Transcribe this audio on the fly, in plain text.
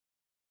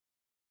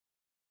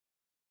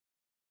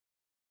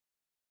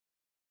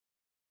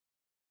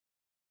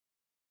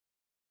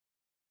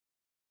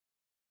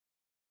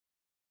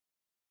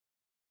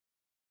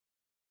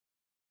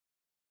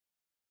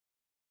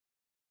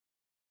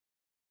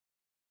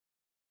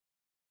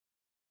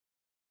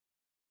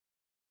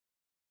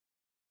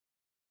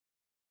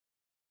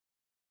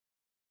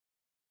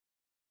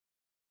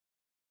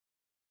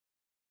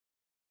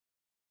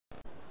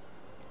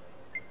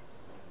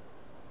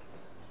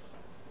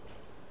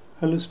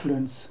Hello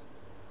students,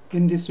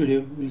 in this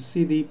video we will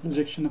see the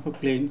projection of a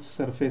plane's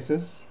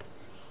surfaces.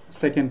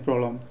 Second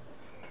problem.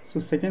 So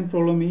second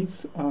problem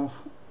is a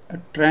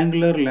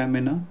triangular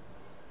lamina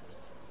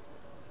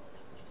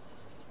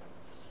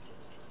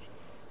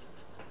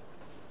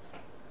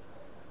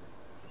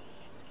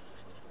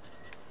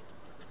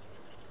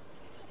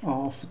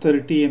of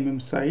 30 mm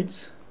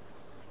sides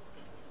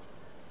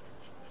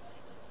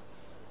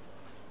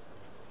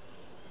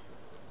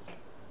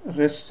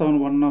rests on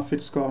one of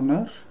its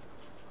corner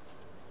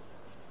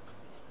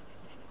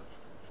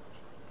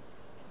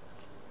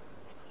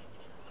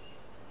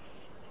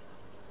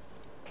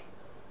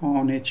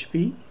on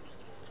HP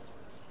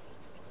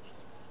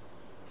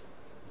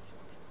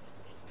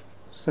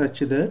such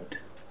that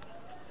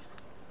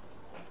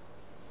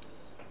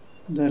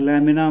the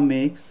lamina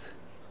makes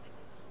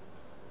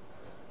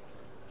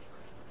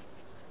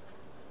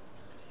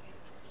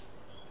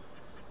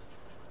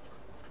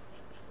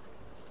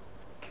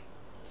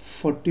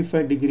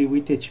 -45°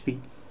 with HP.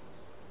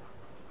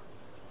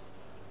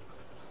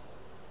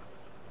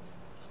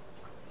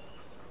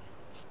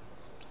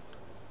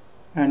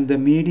 And the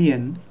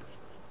median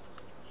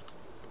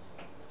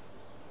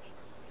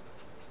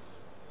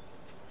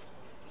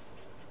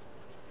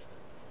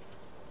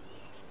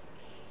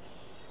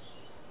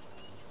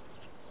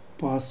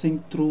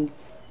passing through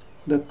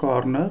the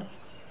corner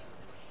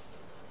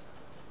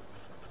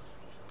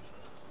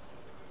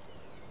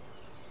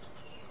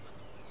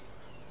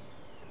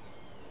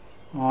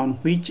on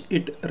which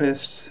it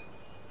rests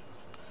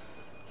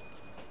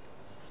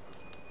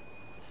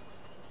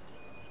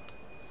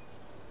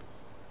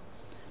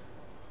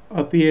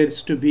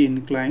appears to be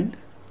inclined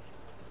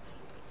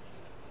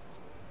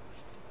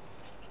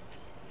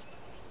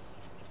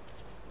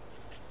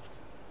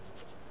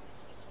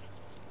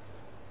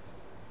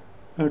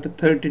at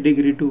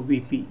 30° to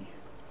VP.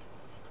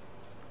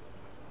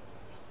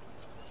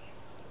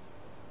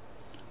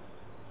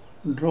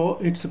 Draw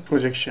its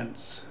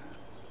projections.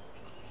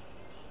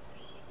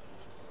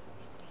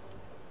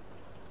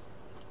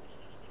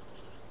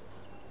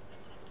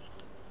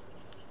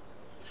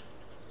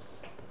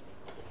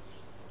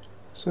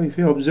 So if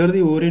you observe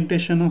the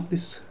orientation of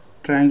this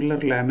triangular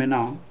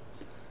lamina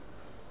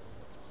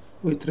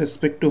with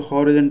respect to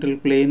horizontal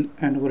plane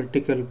and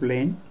vertical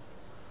plane,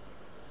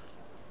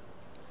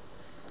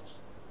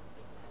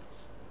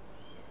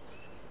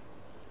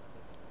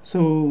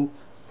 so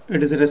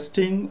it is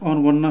resting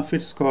on one of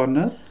its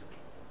corner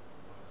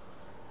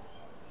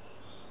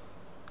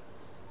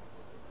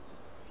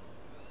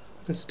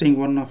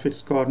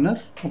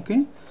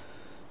okay.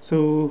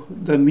 So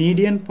the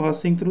median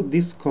passing through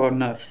this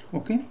corner,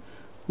 okay,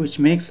 which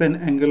makes an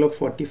angle of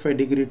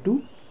 30°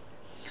 to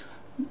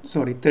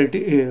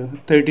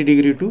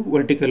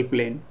vertical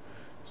plane.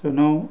 So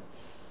now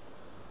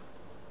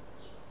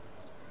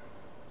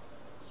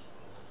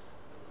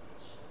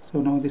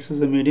this is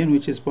the median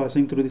which is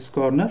passing through this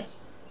corner,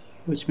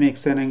 which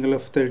makes an angle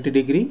of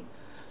 30°,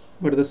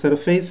 but the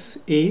surface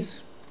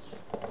is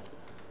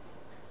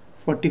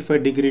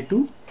 45°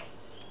 to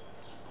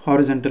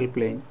horizontal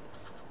plane.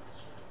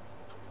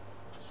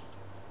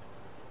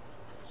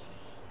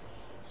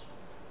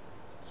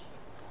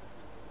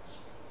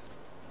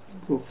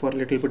 Go for a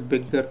little bit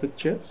bigger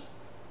picture.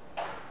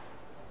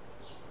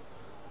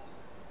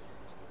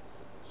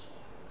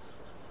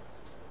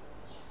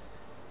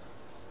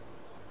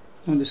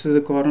 Now this is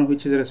the corner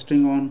which is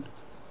resting on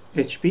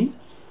HP.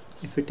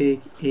 If we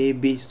take A,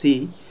 B,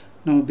 C,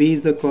 now B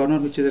is the corner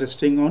which is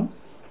resting on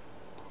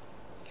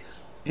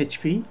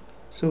HP.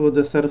 So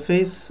the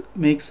surface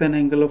makes an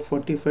angle of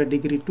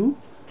 45° to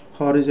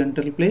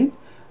horizontal plane,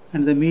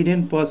 and the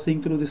median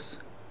passing through this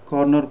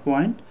corner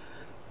point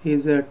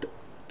is at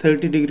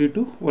 30°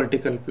 to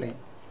vertical plane.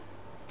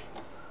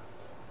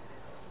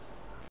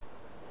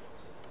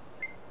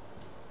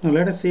 Now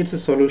let us see its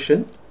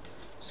solution.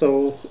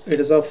 So it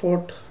is of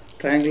what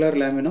triangular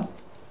lamina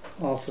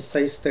of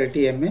size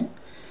 30 mm.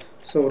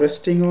 So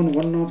resting on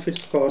one of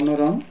its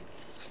corner on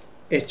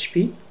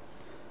HP,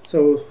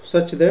 so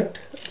such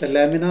that the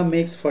lamina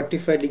makes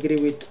 45°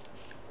 with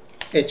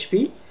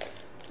HP,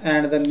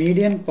 and the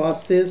median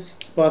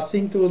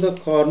passing through the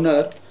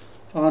corner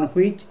on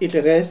which it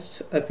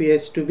rests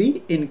appears to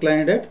be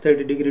inclined at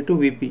 30° to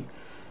VP.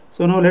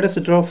 So now let us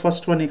draw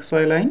first one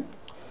XY line,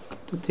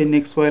 the thin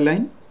XY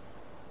line.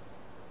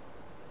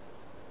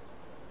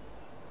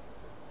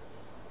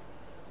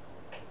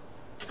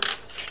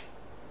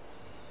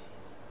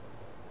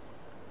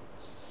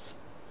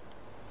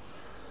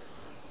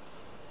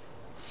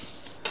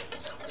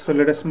 So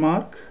let us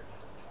mark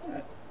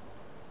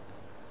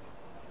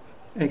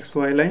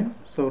XY line.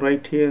 So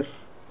right here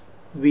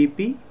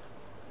VP,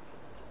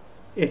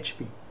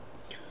 HP.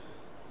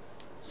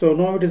 So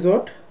now it is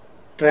what?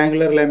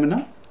 Triangular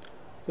lamina.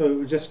 So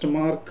we just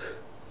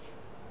mark,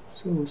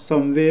 so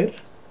somewhere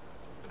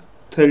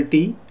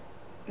 30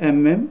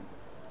 mm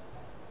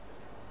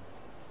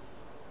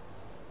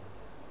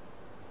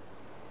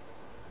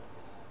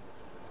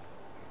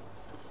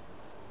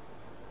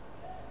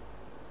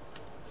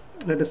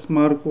let us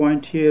mark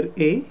point here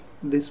A,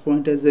 this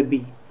point as a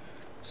B.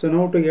 So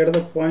now to get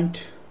the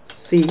point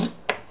C,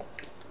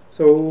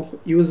 so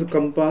use the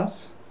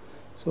compass.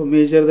 So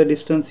measure the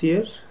distance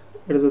here.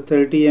 It is a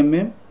 30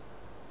 mm.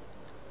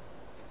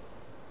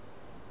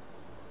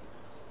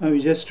 Now we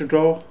just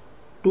draw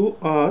two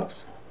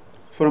arcs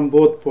from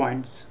both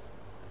points.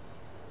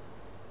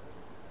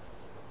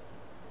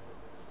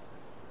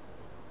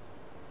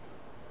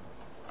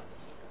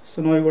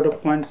 So now you got a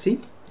point C.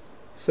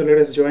 So let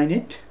us join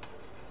it.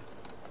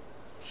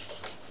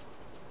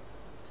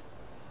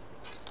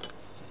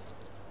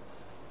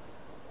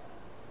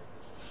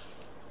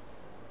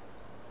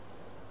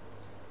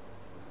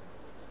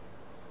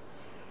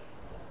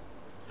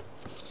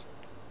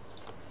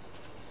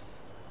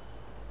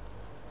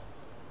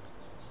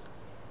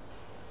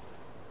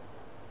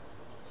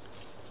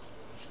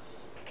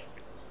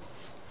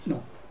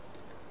 No.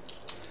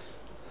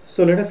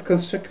 So let us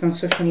construct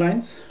construction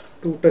lines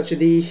to touch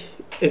the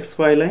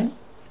XY line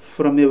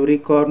from every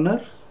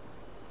corner.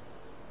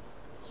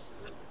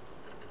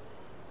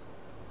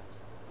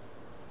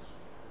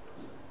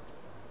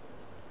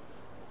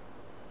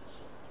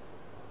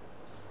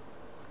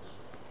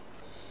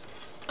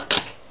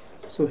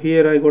 So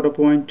here I got a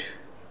point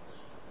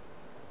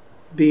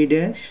B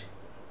dash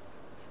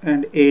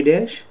and A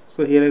dash.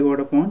 So here I got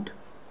a point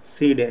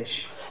C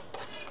dash.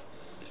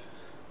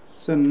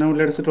 So now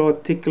let us draw a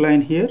thick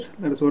line here.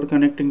 That is what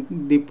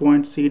connecting the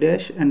point C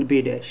dash and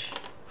B dash.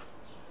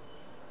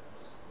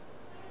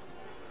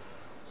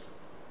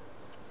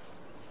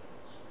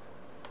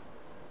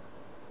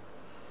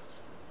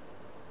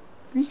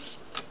 Okay.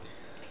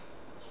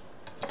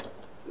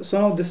 So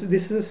now this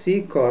is a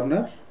C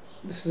corner,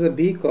 this is a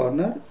B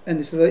corner, and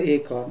this is a A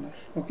corner.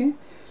 Okay.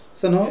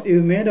 So now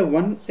you made a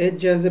one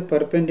edge as a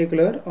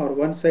perpendicular or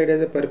one side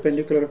as a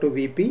perpendicular to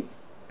VP,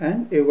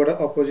 and you got an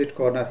opposite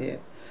corner here.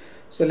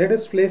 So let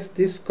us place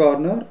this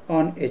corner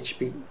on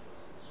HP.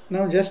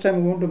 Now just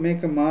I'm going to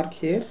make a mark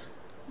here.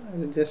 I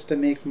will just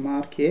make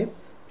mark here.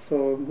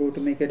 So I'm going to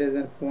make it as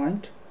a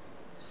point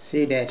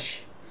C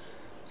dash.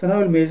 So now I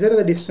will measure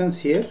the distance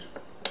here.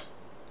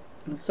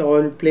 So I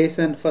will place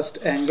an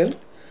first angle.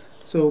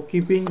 So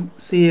keeping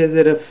C as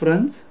a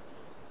reference.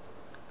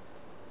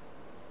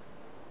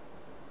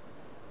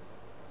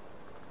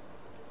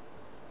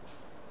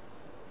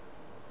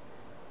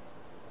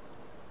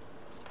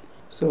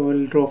 So I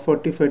will draw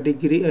 45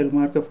 degree. I will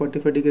mark a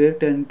 45 degree,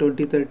 10,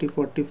 20, 30,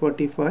 40,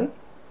 45.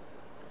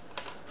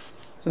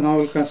 So now I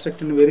will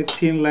construct a very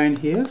thin line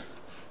here.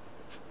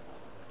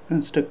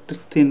 Construct a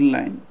thin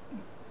line.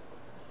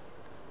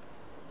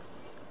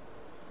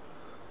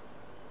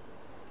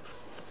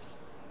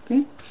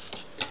 Okay.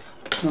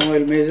 Now I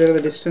will measure the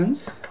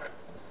distance.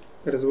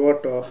 That is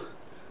what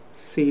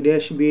C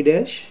dash B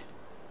dash.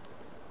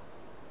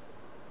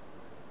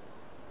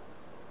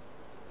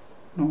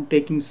 Now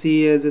taking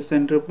C as a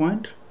center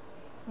point,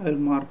 I will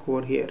mark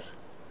over here.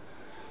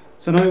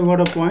 So now we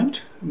got a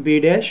point B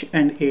dash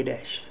and A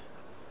dash.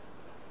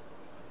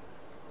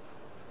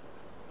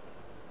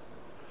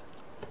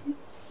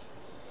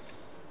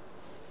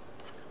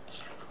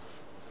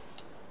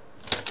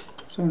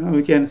 So now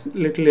we can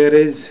little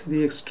erase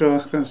the extra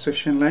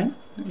construction line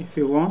if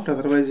you want,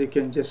 otherwise you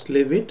can just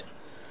leave it.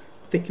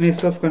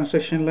 Thickness of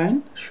construction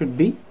line should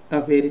be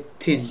a very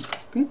thin.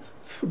 Okay,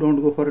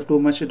 don't go for too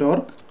much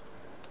dark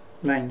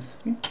lines.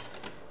 Okay.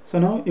 So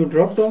now you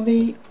drop down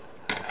the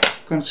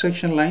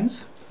construction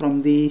lines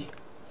from the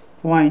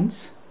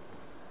points.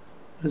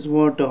 Is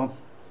what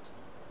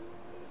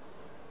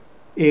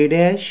A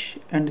dash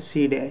and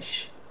C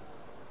dash.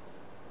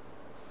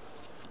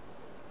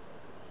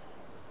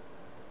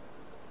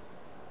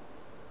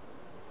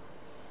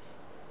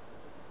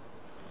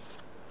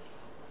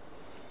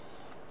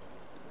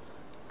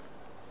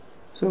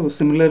 So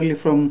similarly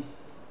from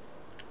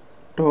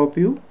top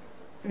view,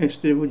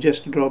 you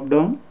just drop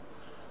down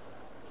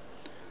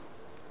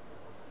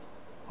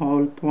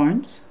all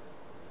points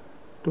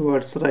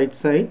towards right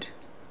side.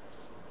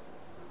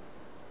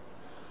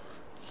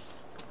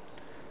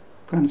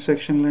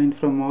 Construction line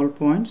from all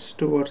points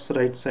towards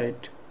right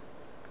side.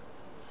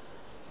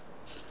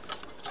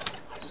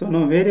 So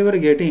now wherever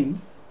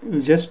getting,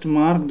 you just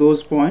mark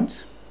those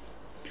points.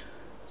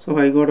 So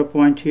I got a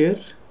point here.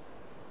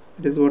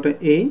 It is what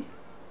A.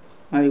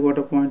 I got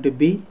a point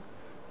B,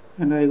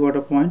 and I got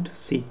a point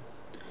C.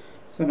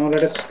 So now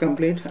let us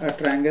complete a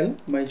triangle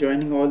by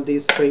joining all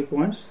these 5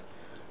 points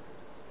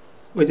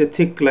with a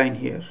thick line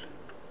here.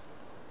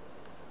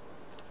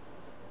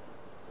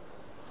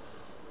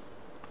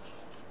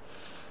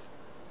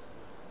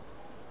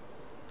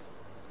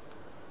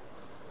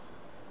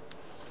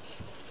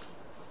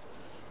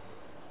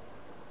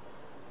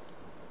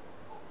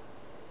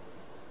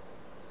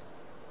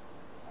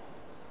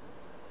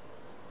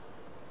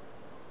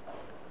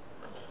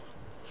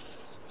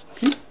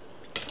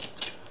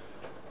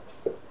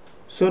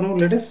 So now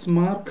let us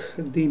mark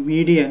the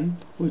median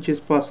which is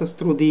passes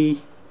through the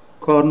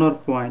corner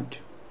point.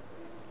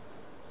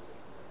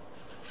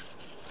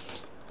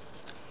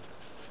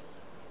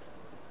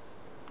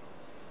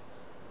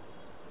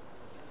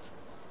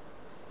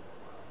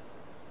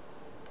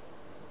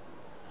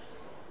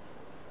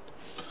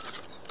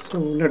 So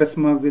let us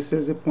mark this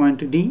as a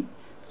point D.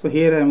 So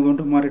here I am going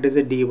to mark it as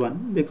a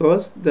D1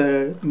 because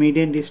the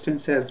median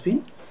distance has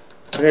been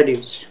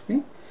reduced.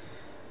 Okay.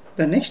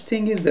 The next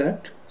thing is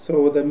that,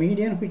 so the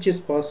median which is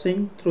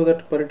passing through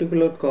that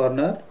particular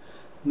corner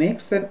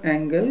makes an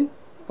angle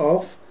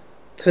of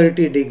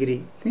 30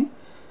 degree. Okay.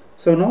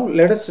 So now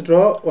let us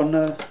draw on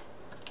a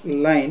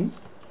line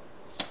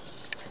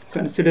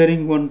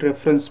considering one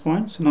reference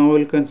point. So now I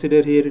will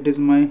consider here it is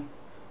my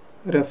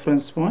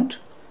reference point.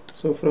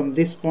 So from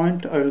this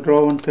point I will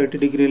draw one 30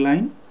 degree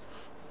line.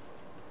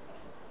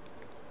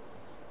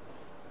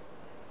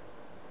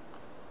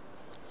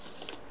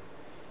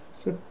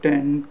 So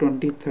 10,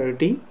 20,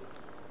 30.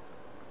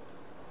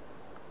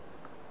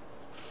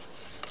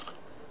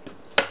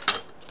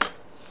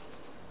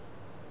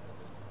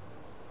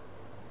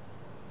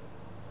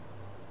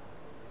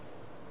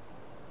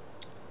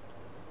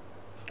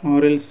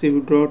 Or else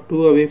you draw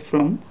 2 away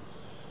from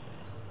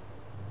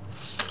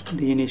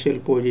the initial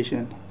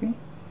position. Okay.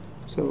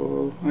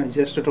 So I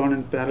just drawn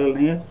in parallel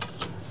here.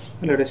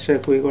 Let us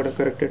check we got a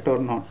correct it or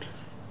not.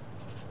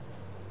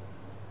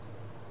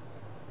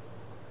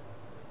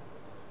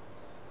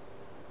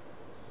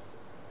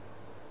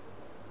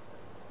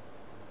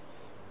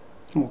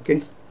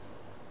 Okay.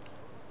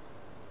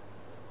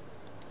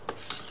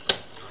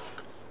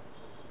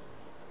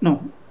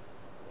 Now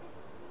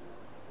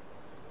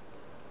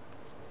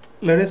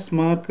let us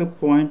mark a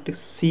point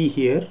C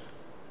here.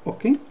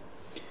 Okay.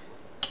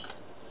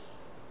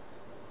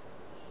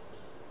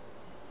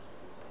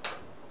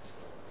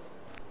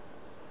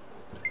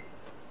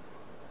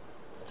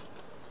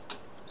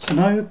 So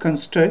now you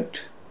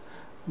construct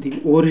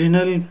the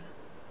original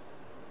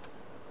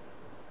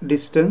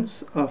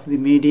distance of the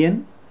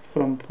median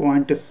from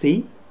point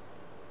C.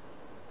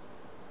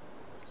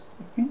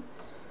 Okay.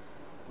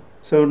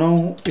 So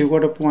now you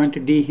got a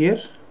point D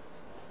here.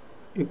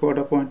 You got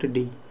a point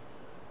D.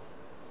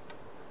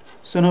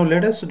 So now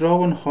let us draw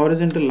one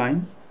horizontal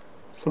line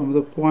from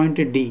the point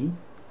D.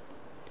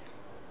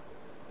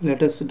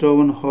 Let us draw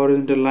one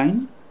horizontal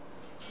line,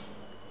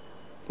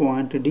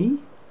 point D.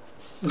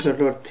 That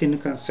is our thin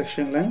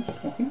construction line.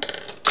 Okay.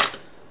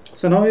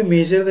 So now we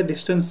measure the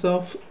distance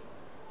of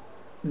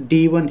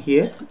D1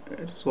 here.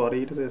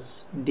 Sorry, it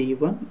is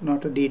D1,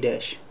 not a D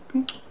dash.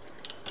 Okay.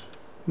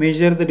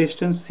 Measure the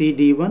distance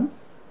CD1.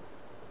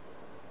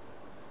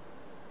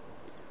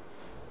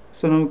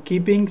 So now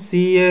keeping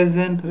C as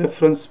a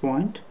reference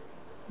point,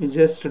 we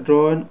just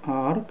draw an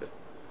arc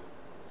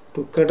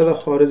to cut the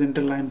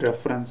horizontal line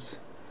reference.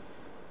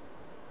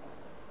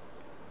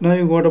 Now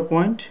you got a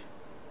point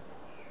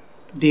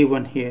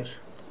D1 here.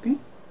 Okay.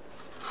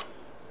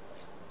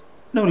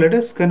 Now let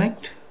us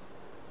connect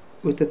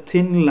with a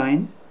thin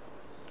line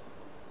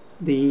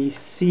the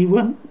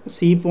C1,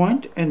 C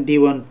point and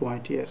D1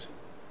 point here.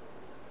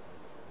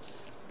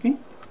 Okay.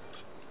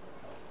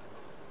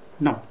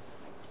 Now,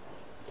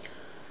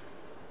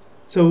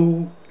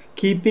 so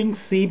keeping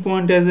C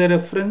point as a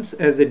reference,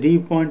 as a D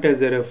point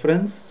as a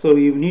reference, so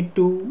you need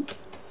to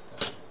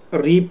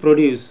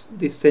reproduce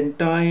this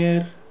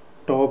entire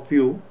top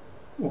view,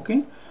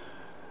 okay,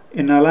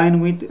 in align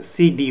with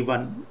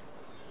CD1,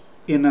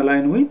 in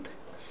align with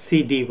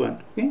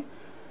CD1. Okay.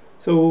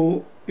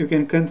 So you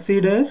can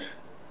consider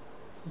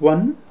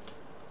one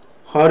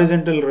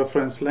horizontal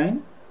reference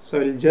line. So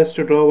I will just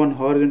draw one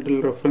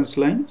horizontal reference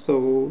line,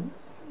 so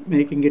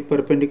making it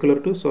perpendicular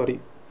to,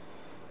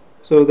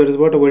 so that is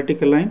what a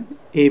vertical line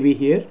AB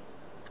here.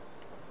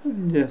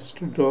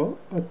 Just draw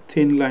a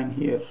thin line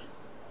here.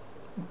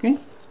 Okay.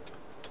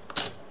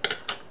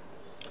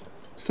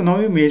 So now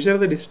you measure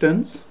the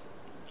distance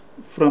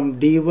from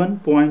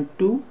D1 point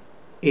to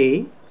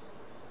A.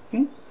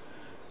 Okay.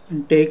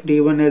 And take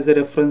D1 as a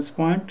reference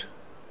point.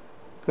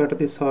 Cut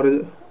this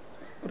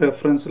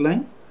reference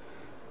line.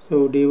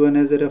 So D1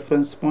 as a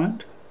reference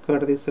point.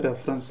 Cut this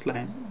reference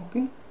line.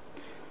 Okay.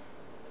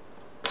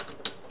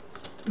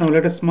 Now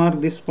let us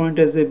mark this point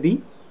as a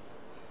B.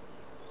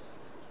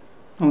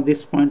 Now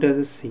this point as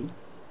a C.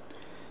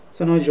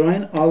 So now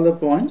join all the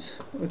points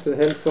with the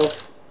help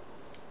of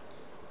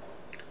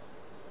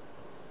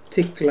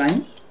thick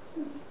line.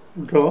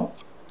 Draw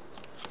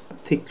a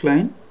thick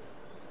line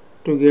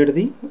to get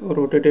the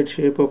rotated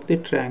shape of the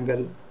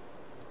triangle.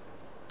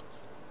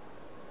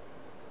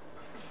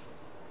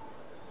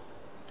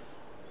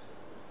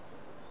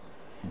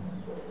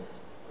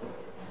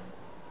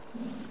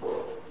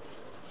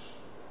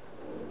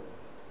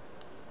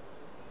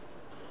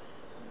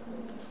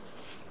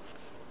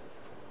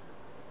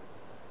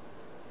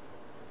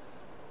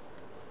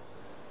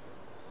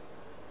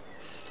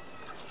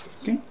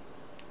 Okay.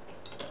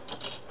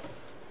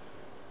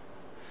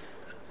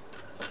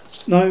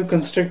 Now you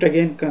construct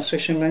again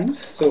construction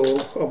lines. So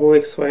above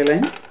XY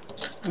line,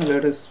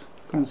 let us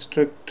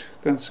construct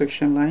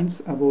construction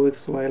lines above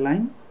XY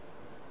line.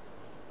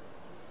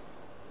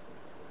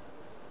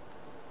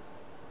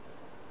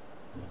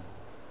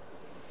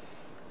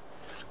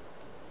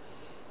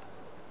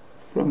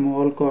 From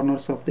all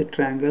corners of the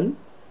triangle.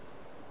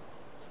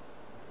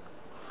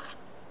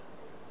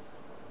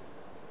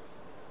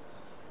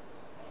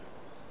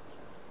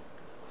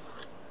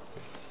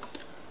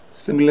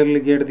 Similarly,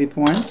 get the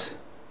points,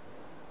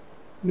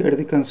 get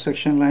the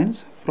construction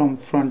lines from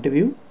front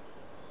view.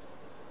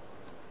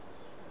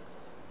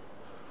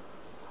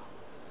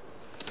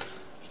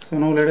 So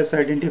now let us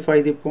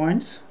identify the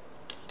points.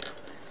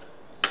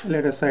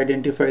 Let us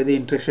identify the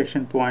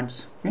intersection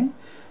points. Okay.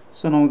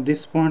 So now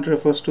this point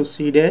refers to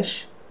C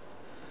dash,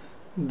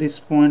 this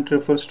point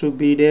refers to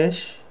B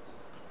dash,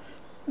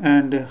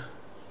 and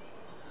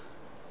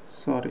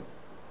sorry,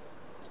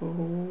 so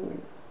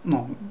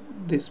no,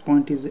 this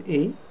point is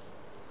A.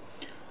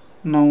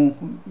 Now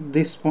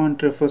this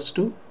point refers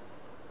to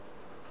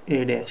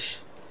A dash.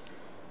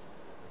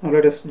 Now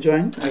let us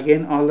join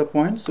again all the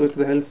points with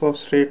the help of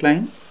straight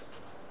line.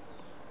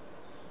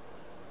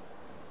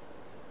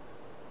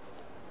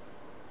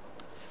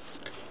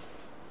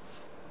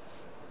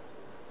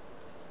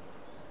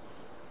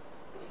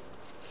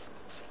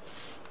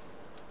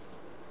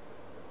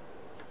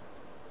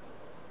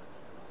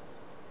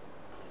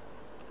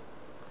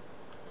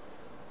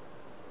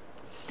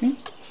 Okay.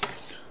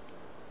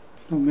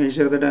 Now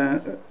measure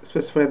the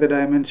specify the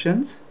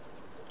dimensions.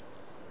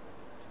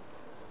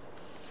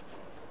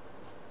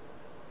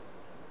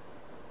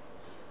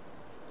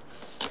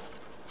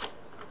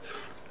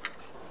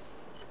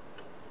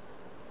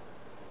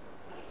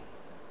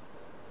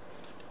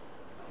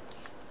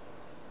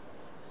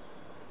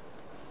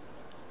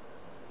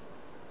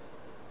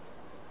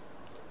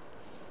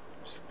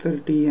 It's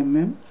 30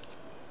 mm.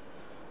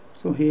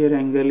 So here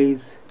angle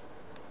is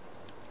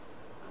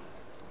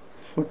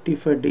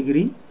 45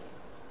 degree.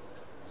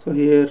 So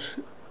here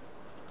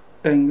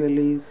angle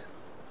is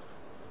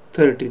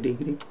 30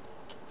 degree.